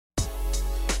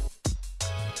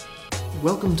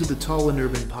Welcome to the Tall and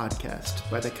Urban podcast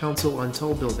by the Council on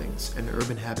Tall Buildings and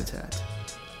Urban Habitat.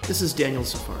 This is Daniel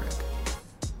Safarik.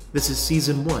 This is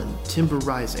Season 1, Timber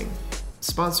Rising,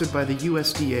 sponsored by the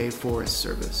USDA Forest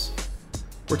Service.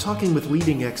 We're talking with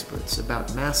leading experts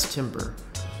about mass timber,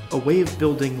 a way of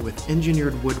building with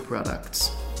engineered wood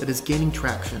products that is gaining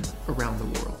traction around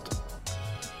the world.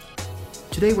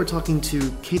 Today we're talking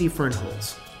to Katie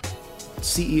Fernholz,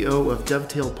 CEO of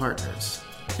Dovetail Partners,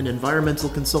 an environmental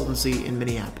consultancy in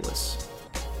Minneapolis.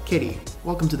 Katie,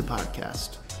 welcome to the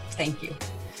podcast. Thank you.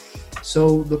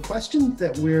 So the question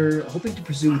that we're hoping to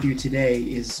pursue with you today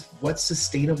is what's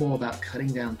sustainable about cutting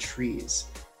down trees?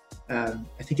 I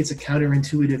think it's a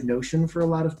counterintuitive notion for a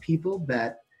lot of people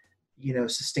that,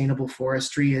 sustainable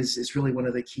forestry is really one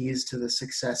of the keys to the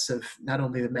success of not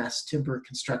only the mass timber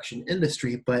construction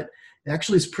industry, but it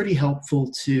actually is pretty helpful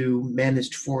to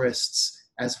managed forests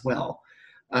as well.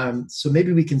 So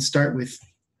maybe we can start with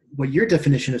what your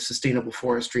definition of sustainable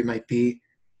forestry might be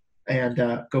and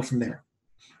go from there.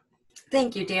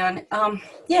 Thank you, Dan.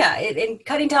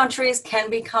 Cutting down trees can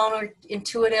be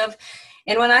counterintuitive.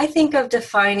 And when I think of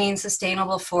defining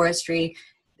sustainable forestry,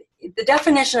 the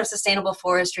definition of sustainable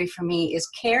forestry for me is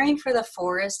caring for the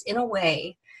forest in a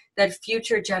way that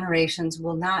future generations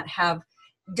will not have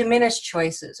diminished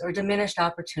choices or diminished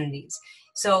opportunities.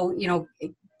 So,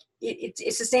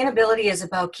 sustainability is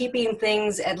about keeping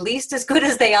things at least as good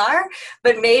as they are,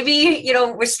 but maybe,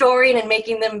 restoring and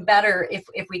making them better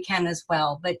if we can as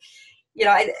well. But,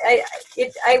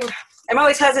 I'm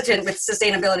always hesitant with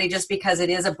sustainability just because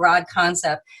it is a broad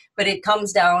concept, but it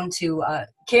comes down to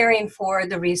caring for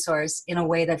the resource in a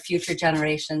way that future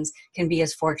generations can be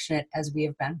as fortunate as we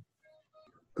have been.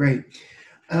 Great.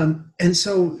 And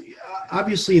so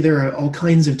obviously there are all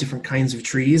kinds of different kinds of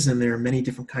trees and there are many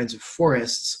different kinds of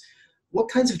forests. What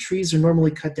kinds of trees are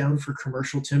normally cut down for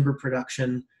commercial timber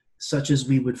production, such as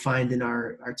we would find in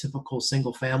our typical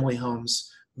single family homes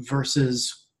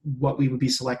versus what we would be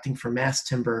selecting for mass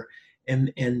timber?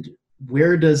 And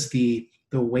where does the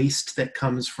waste that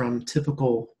comes from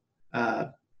typical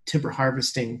timber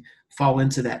harvesting fall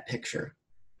into that picture?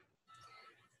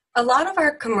 A lot of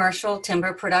our commercial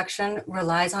timber production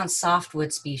relies on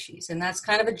softwood species, and that's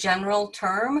kind of a general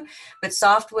term, but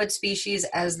softwood species,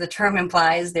 as the term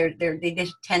implies, they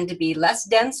tend to be less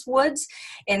dense woods,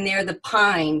 and they're the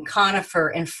pine, conifer,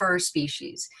 and fir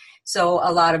species. So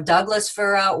a lot of Douglas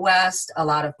fir out west, a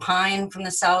lot of pine from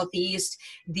the southeast.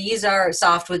 These are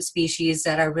softwood species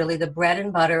that are really the bread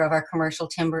and butter of our commercial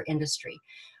timber industry.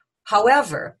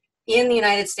 However, in the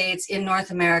United States, in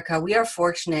North America, we are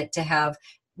fortunate to have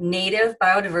native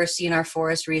biodiversity in our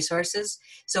forest resources.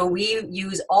 So we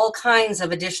use all kinds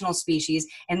of additional species.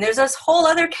 And there's this whole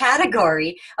other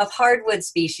category of hardwood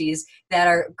species that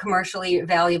are commercially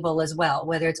valuable as well,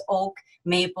 whether it's oak,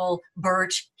 maple,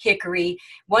 birch, hickory.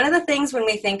 One of the things when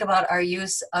we think about our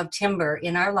use of timber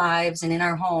in our lives and in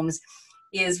our homes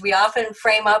is we often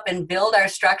frame up and build our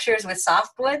structures with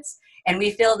softwoods, and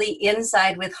we fill the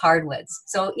inside with hardwoods.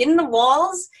 So in the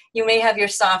walls, you may have your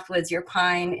softwoods, your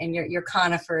pine and your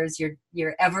conifers,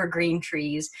 your evergreen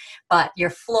trees, but your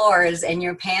floors and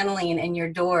your paneling and your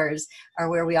doors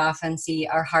are where we often see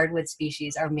our hardwood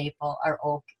species, our maple, our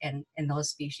oak, and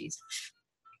those species.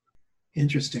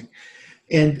 Interesting.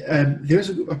 And there's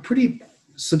a pretty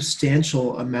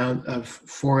substantial amount of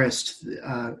forest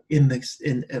at least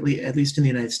in the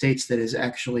United States that is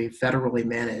actually federally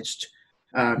managed.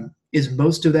 Is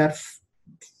most of that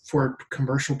for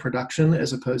commercial production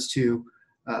as opposed to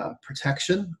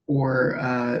protection, or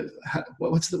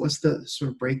what's the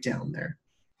sort of breakdown there?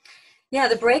 Yeah,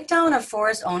 the breakdown of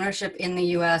forest ownership in the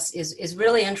U.S. is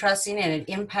really interesting, and it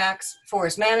impacts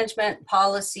forest management,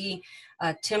 policy,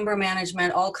 timber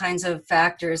management, all kinds of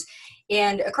factors.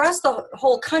 And across the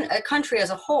whole country as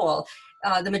a whole,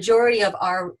 the majority of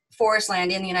our forest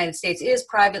land in the United States is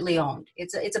privately owned.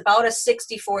 It's about a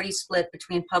 60-40 split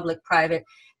between public-private.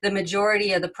 The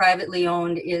majority of the privately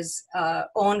owned is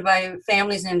owned by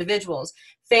families and individuals.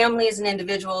 Families and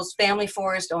individuals, family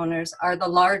forest owners, are the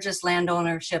largest land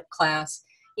ownership class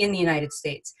in the United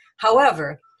States.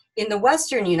 However, in the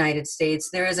Western United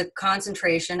States, there is a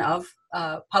concentration of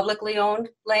publicly owned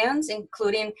lands,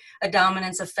 including a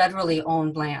dominance of federally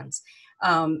owned lands.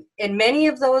 And many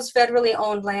of those federally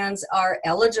owned lands are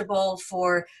eligible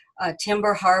for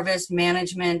timber harvest,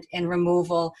 management, and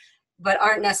removal, but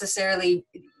aren't necessarily,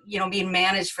 being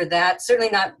managed for that, certainly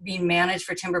not being managed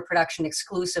for timber production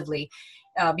exclusively,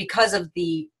 because of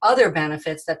the other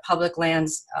benefits that public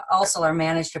lands also are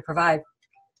managed to provide.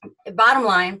 Bottom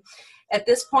line, at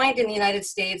this point in the United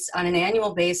States, on an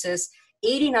annual basis,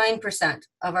 89%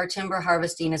 of our timber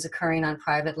harvesting is occurring on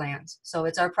private lands. So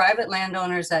it's our private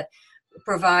landowners that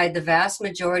provide the vast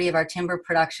majority of our timber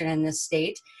production in this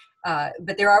state.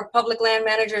 But there are public land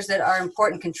managers that are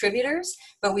important contributors,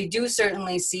 but we do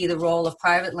certainly see the role of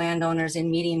private landowners in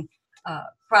meeting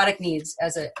product needs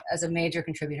as a major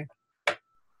contributor.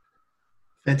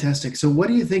 Fantastic. So what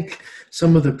do you think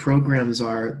some of the programs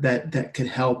are that could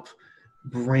help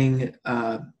bring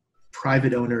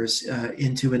private owners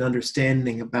into an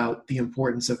understanding about the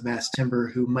importance of mass timber,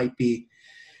 who might be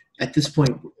at this point,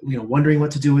 wondering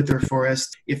what to do with their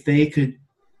forest? If they could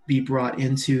be brought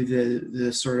into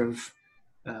the sort of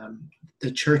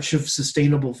the church of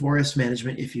sustainable forest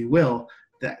management, if you will,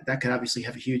 that could obviously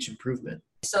have a huge improvement.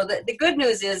 So the good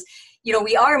news is,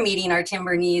 we are meeting our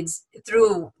timber needs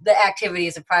through the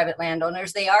activities of private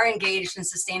landowners. They are engaged in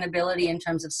sustainability in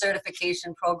terms of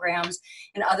certification programs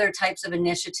and other types of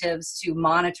initiatives to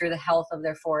monitor the health of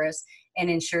their forests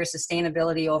and ensure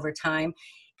sustainability over time.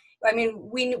 I mean,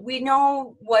 we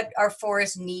know what our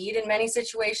forests need in many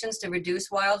situations to reduce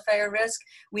wildfire risk.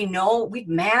 We know we've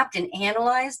mapped and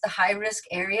analyzed the high risk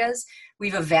areas.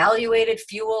 We've evaluated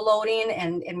fuel loading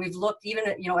and we've looked even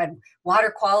at, at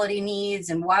water quality needs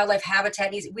and wildlife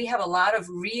habitat needs. We have a lot of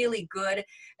really good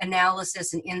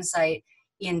analysis and insight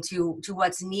into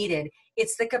what's needed.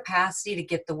 It's the capacity to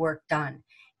get the work done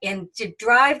and to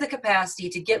drive the capacity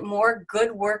to get more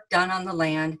good work done on the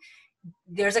land.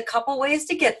 There's a couple ways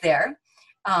to get there.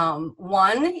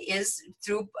 One is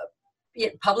through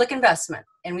public investment,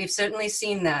 and we've certainly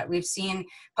seen that. We've seen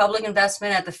public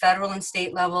investment at the federal and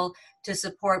state level to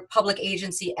support public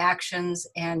agency actions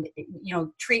and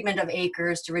treatment of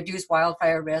acres to reduce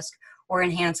wildfire risk or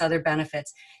enhance other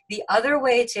benefits. The other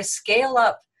way to scale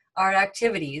up our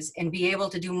activities and be able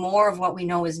to do more of what we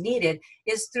know is needed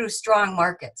is through strong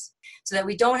markets, so that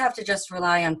we don't have to just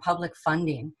rely on public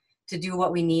funding to do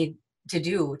what we need to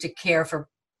do to care for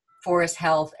forest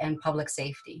health and public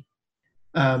safety.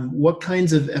 What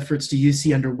kinds of efforts do you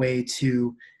see underway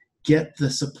to get the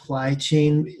supply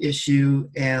chain issue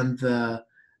and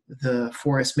the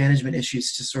forest management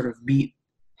issues to sort of meet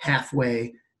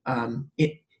halfway,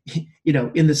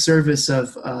 in the service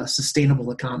of a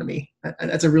sustainable economy?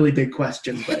 That's a really big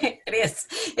question. But. It is.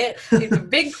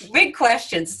 It's big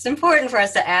questions. It's important for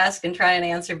us to ask and try and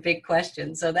answer big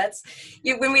questions. So that's,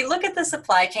 when we look at the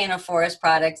supply chain of forest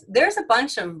products, there's a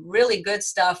bunch of really good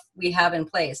stuff we have in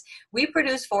place. We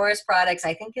produce forest products,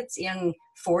 I think it's in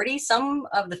 40 some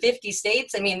of the 50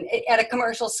 states, at a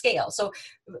commercial scale. So,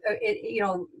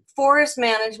 forest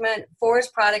management,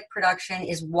 forest product production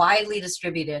is widely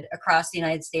distributed across the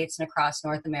United States and across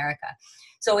North America.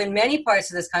 So in many parts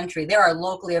of this country, there are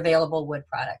locally available wood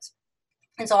products.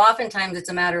 And so oftentimes it's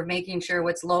a matter of making sure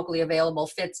what's locally available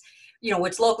fits,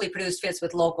 what's locally produced fits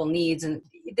with local needs. And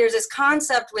there's this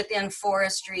concept within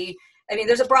forestry.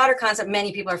 There's a broader concept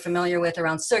many people are familiar with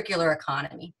around circular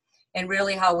economy, and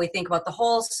really how we think about the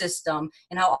whole system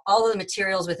and how all of the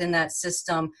materials within that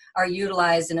system are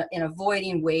utilized in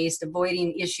avoiding waste,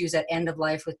 avoiding issues at end of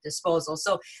life with disposal.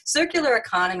 So circular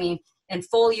economy and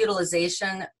full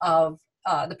utilization of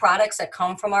the products that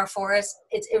come from our forests,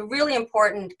 it's a really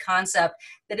important concept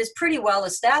that is pretty well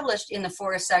established in the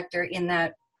forest sector, in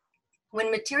that when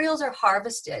materials are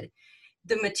harvested,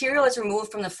 the material is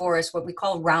removed from the forest, what we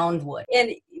call roundwood.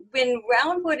 And when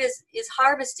roundwood is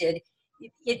harvested,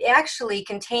 it actually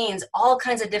contains all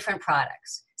kinds of different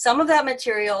products. Some of that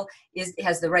material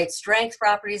has the right strength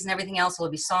properties and everything else will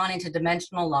be sawn into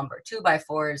dimensional lumber,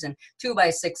 2x4s and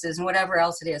 2x6s and whatever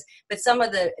else it is. But some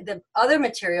of the other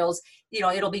materials,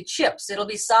 it'll be chips, it'll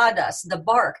be sawdust, the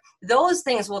bark. Those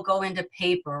things will go into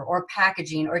paper or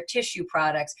packaging or tissue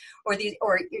products or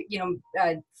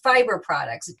fiber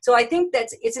products. So I think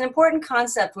it's an important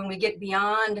concept when we get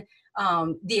beyond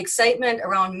the excitement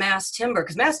around mass timber,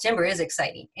 because mass timber is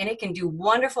exciting and it can do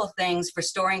wonderful things for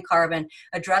storing carbon,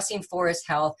 addressing forest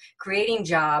health, creating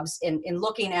jobs, and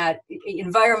looking at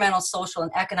environmental, social,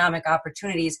 and economic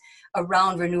opportunities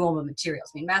around renewable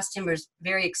materials. Mass timber is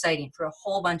very exciting for a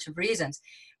whole bunch of reasons.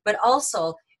 But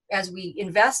also, as we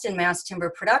invest in mass timber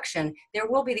production, there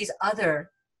will be these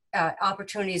other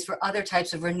opportunities for other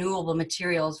types of renewable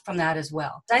materials from that as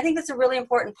well. So I think that's a really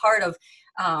important part of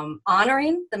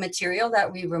honoring the material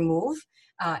that we remove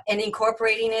and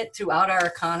incorporating it throughout our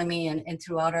economy and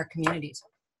throughout our communities.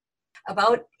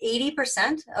 About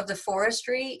 80% of the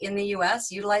forestry in the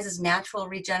US utilizes natural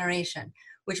regeneration,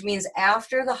 which means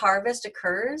after the harvest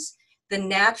occurs, the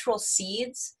natural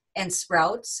seeds and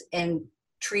sprouts and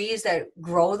trees that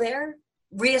grow there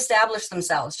reestablish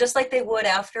themselves just like they would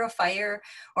after a fire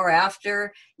or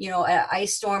after, an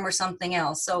ice storm or something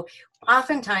else. So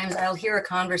oftentimes I'll hear a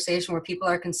conversation where people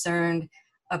are concerned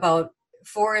about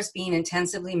forests being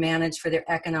intensively managed for their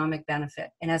economic benefit.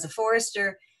 And as a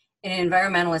forester and an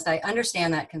environmentalist, I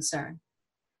understand that concern.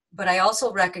 But I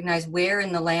also recognize where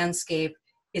in the landscape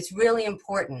it's really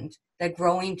important that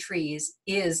growing trees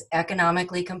is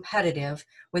economically competitive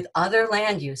with other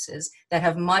land uses that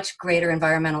have much greater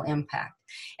environmental impact.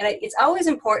 And it's always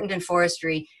important in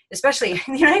forestry, especially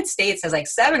in the United States has like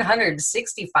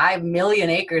 765 million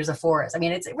acres of forest. I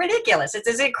mean, it's ridiculous.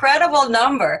 It's an incredible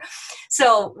number.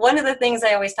 So one of the things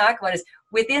I always talk about is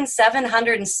within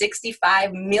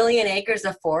 765 million acres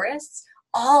of forests,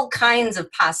 all kinds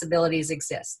of possibilities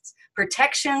exist.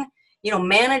 Protection,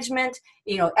 management,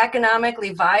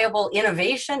 economically viable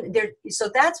innovation.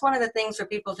 So that's one of the things for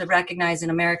people to recognize in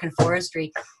American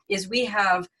forestry is we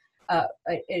have an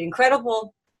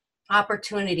incredible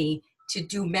opportunity to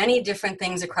do many different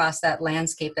things across that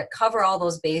landscape that cover all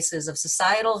those bases of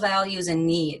societal values and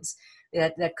needs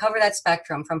that cover that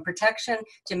spectrum from protection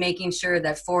to making sure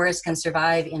that forests can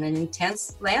survive in an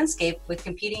intense landscape with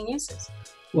competing uses.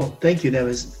 Well, thank you. That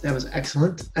was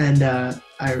excellent. And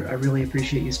I really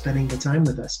appreciate you spending the time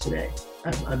with us today.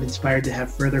 I'm inspired to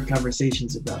have further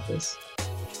conversations about this.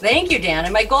 Thank you, Dan.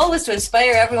 And my goal was to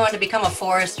inspire everyone to become a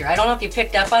forester. I don't know if you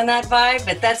picked up on that vibe,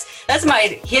 but that's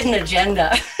my hidden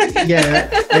agenda.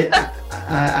 Yeah,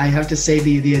 I have to say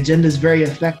the agenda is very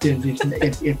effective,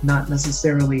 if not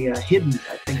necessarily hidden.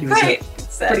 I think it was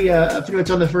pretty much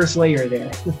on the first layer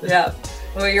there. Yeah.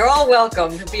 Well, you're all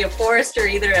welcome to be a forester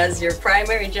either as your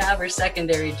primary job or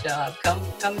secondary job.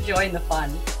 Come join the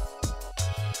fun.